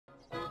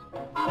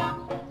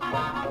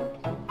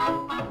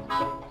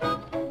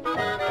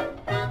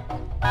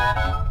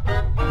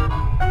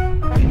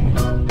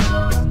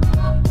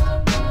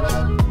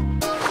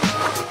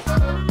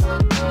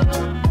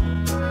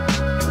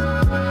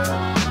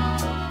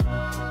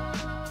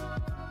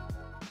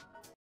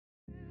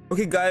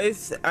Okay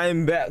guys,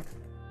 I'm back.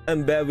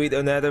 I'm back with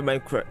another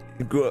Minecraft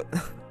growth.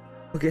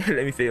 Okay,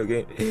 let me say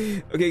again.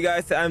 Okay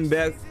guys, I'm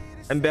back.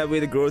 I'm back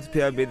with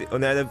Growtopia with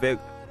another big.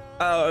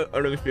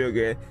 Let me say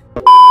again.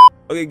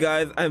 Okay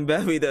guys, I'm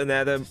back with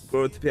another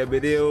Growtopia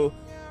video.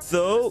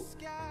 So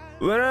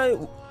when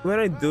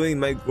I'm doing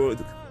my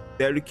growth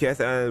daily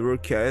cast and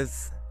work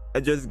cast,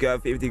 I just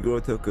got 50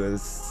 growth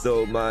tokens.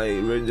 So my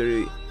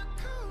legendary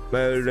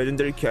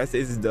cast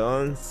is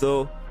done.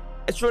 So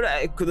actually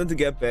I couldn't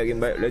get back in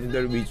my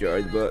legendary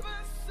wizard, but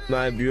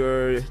my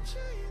viewer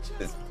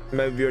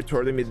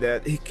told me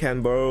that he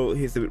can borrow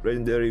his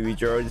legendary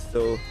wizard,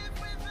 so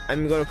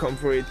I'm gonna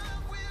complete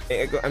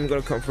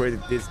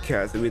this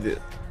cast with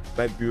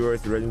my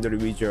viewer's legendary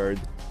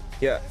wizard.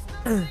 Yeah.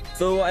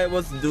 So I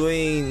was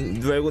doing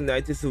Dragon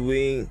Knight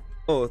swing.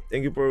 Oh,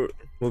 thank you for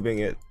moving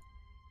it.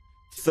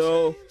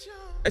 So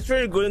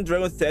actually golden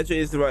dragon statue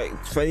is like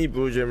 20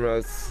 blue gem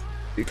rocks,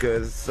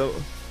 because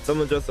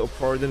someone just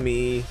offered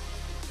me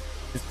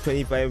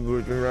 25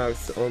 blue gem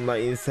rocks on my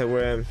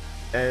Instagram,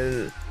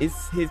 and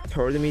he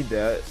told me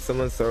that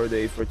someone sold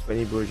it for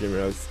 20 blue gem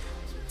rocks.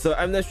 So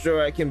I'm not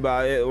sure I can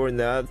buy it or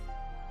not.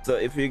 So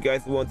if you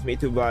guys want me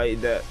to buy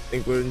that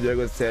golden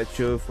dragon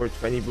statue for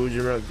 20 blue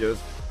gem rocks,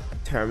 just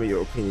tell me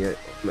your opinion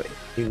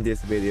in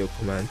this video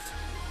comment.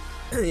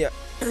 Yeah.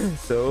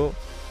 So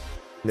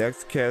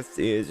next cast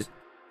is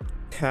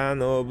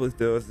 10 of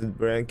those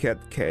blanket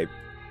cape.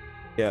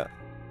 Yeah,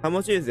 how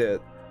much is it?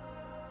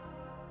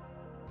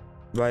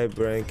 Buy a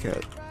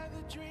blanket.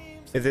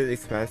 Is it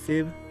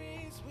expensive?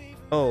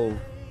 Oh,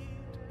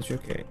 it's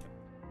okay.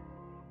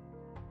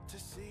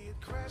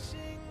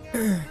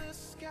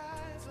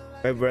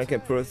 My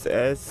blanket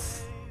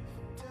process,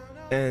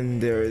 and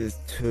there is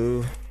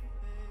 2.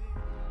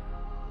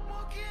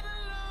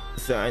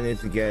 So I need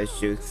to get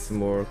 6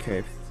 more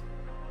capes.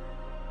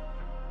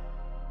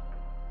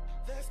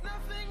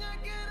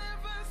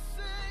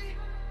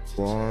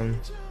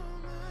 One.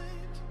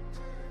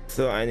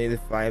 So I need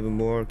 5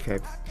 more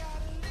capes.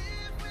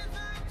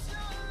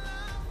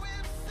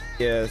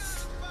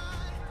 Yes.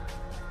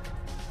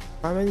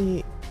 How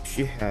many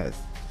she has?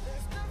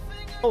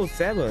 Oh,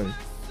 7.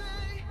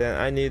 Then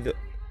I need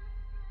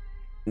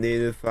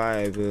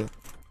 5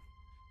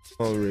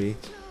 only.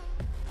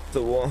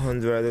 So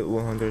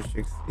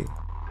 160.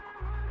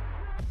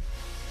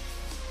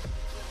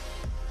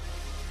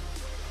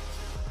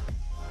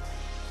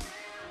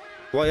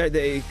 Why are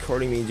they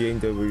calling me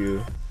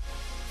JW?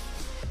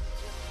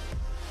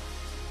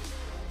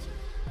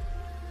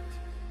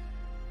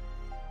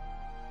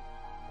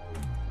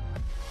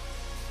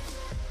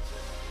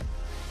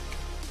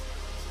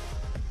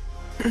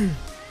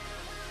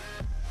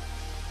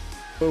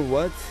 For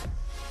what?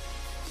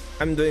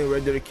 I'm doing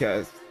regular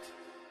cast.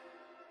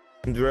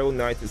 Dragon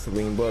Knight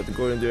swing, but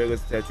golden dragon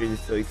statue is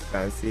so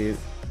expensive.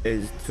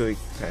 It's too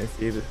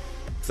expensive.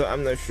 So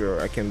I'm not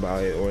sure I can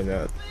buy it or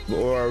not.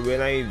 Or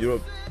when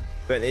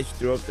each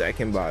drops I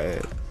can buy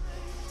it.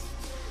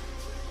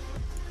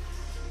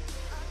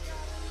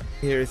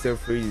 Here is a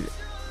free,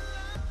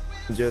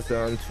 just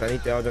on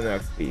 20,000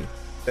 XP.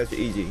 That's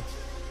easy.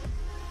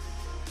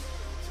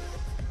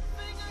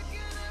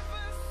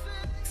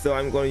 So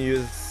I'm gonna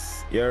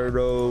use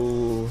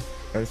yellow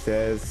and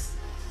says,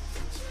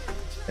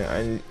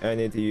 and I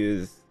need to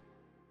use.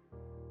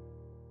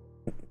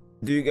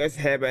 Do you guys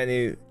have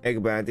any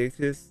egg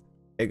benedictus?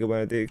 Egg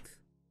benedict?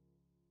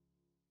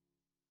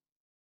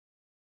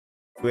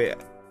 Wait,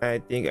 I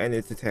think I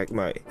need to take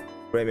my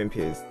ramen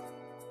piece.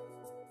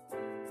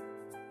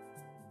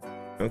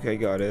 Okay,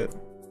 got it.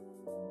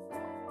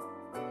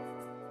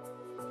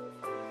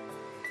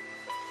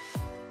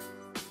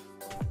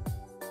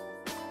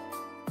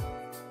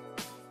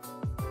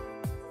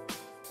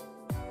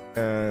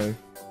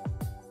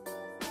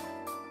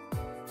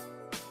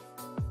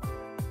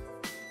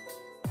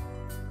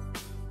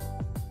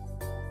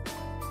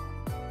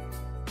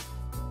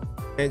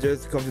 And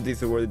just come to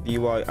this word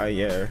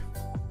DYIR.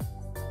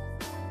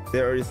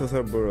 There are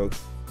social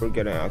blocks for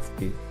getting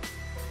XP.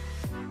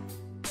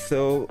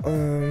 So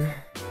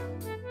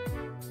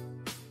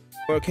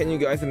or can you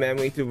guys remind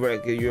me to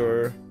break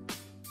your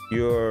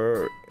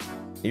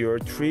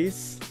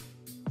trees?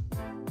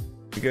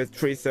 Because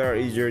trees are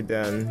easier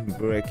than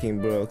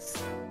breaking blocks.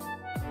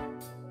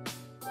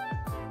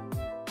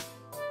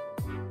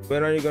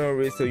 When are you gonna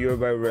restock your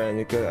by rent?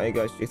 Because I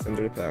got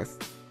 600 packs.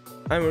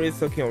 I'm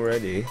restocking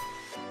already.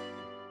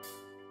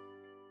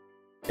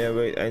 Yeah,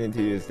 wait, I need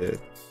to use it.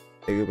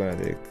 Take a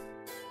benedict.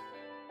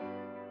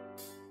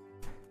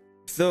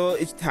 So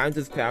it's time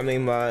to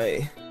spamming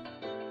my.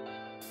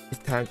 It's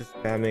time to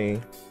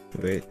spamming.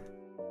 Wait,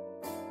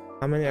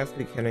 how many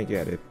XP can I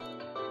get it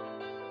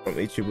from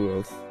each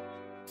blocks?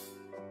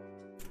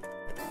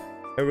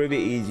 It will be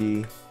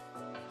easy.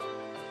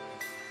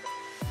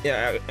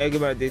 Yeah, egg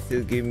benedict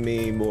will give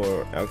me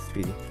more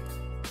XP.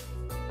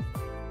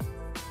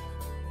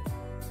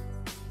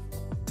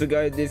 So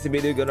guys, this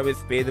video gonna be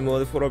speed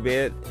mode for a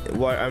bit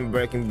while I'm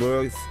breaking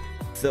blocks.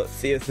 So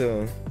see you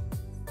soon.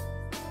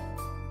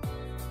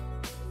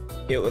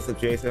 Yo, what's up,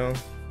 Jason?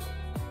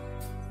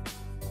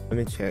 Let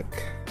me check.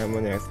 I'm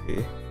on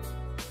XP.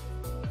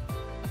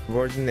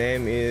 Word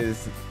name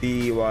is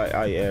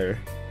DYIR.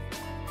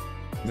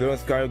 Zero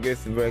Scar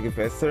gets breaking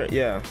faster.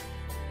 Yeah.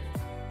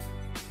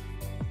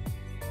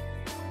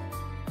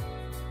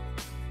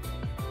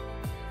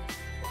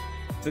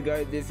 So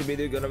guys, this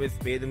video gonna be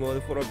speed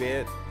mode for a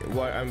bit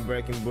while I'm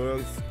breaking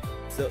bugs.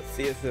 So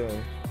see you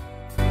soon.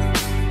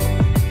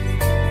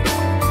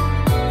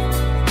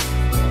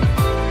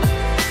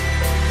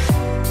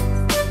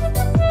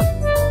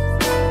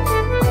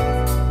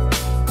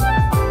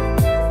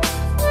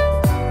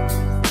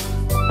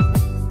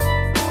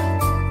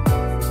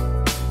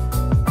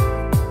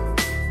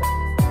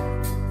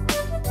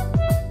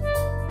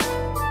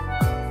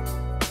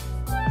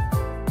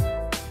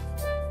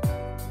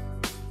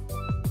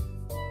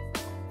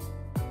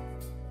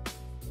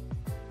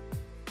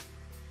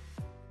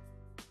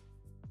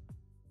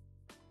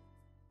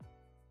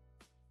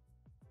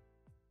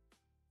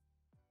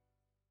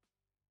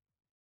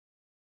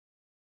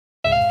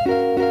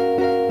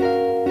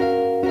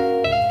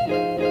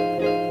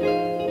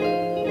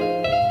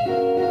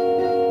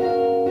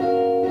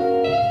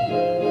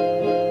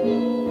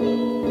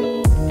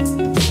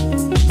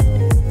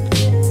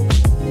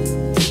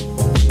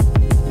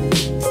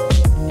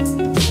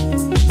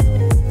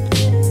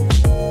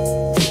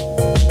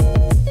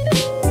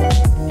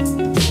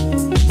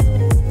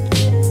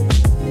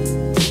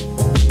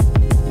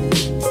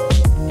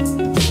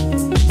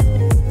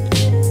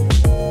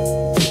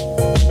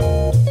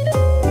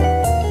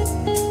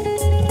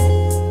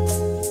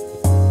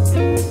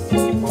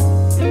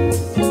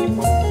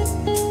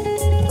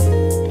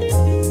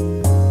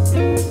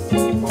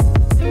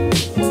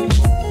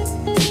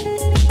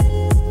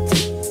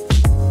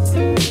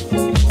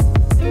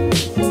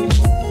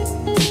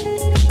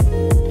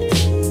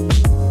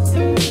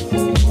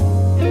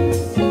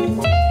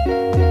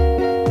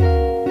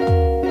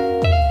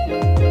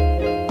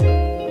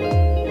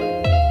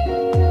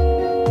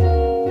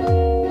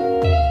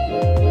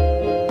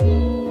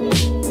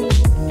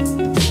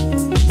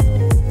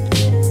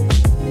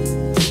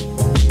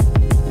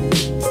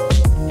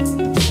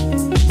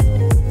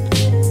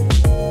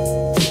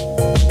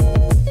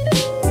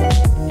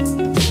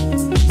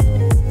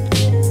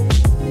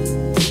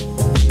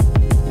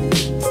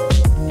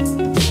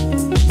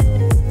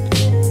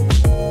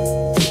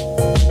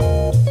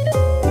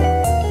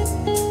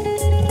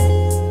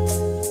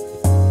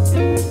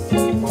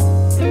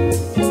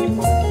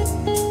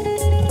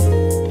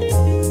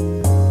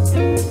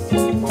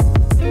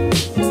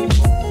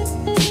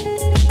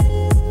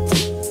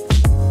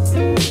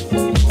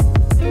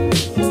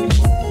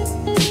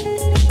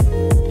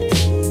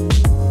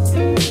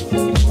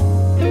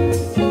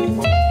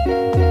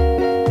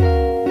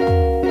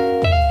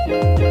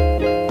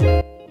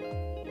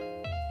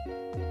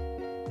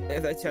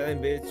 As I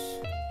challenge, bitch.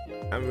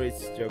 I'm rich,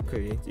 Joker,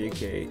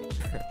 JK.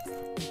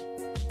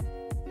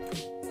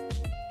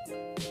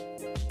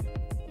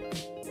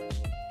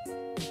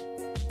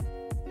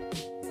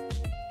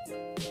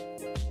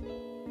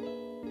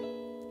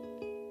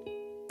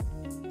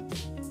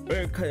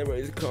 Where Carnival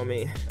is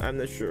coming? I'm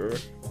not sure.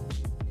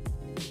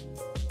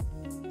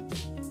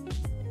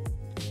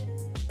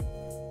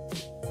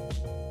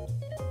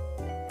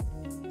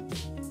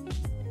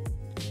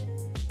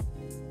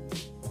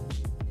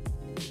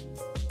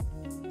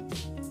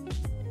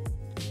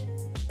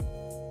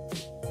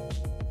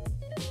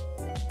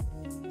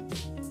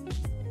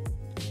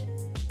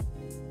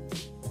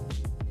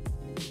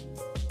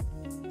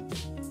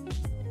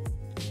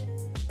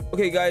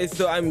 Okay guys,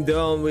 so I'm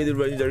done with the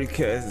legendary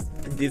quest.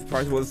 This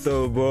part was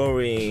so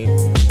boring.